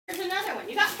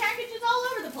You got packages all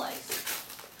over the place.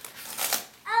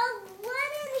 Oh,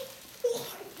 what did he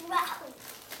throw?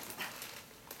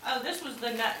 Oh, this was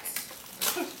the nuts.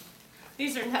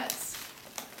 These are nuts.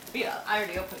 Yeah, I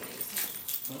already opened these.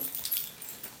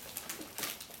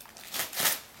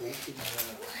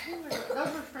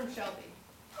 Those were from Shelby.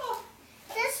 Oh,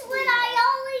 this is what I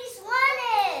always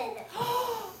wanted.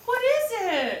 What is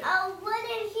it? A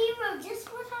wooden hero,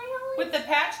 just what I always With the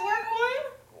patchwork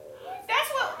one?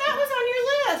 That was on your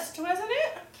list, wasn't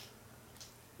it?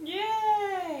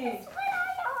 Yay! That's what I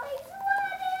always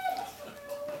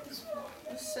wanted.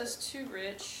 This says too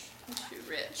rich.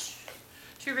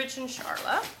 Too rich in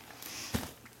Charlotte.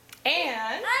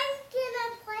 And I'm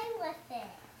gonna play with it.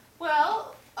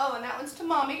 well, oh, and that one's to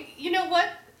Mommy. You know what?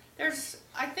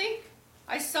 I think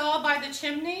I saw by the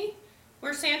chimney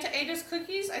where Santa ate his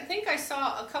cookies, I think I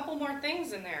saw a couple more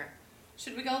things in there.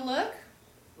 Should we go look?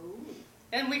 Ooh.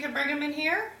 And we can bring them in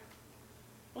here?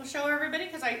 We'll show everybody,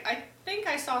 because I think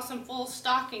I saw some full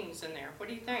stockings in there. What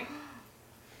do you think?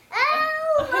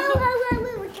 Oh,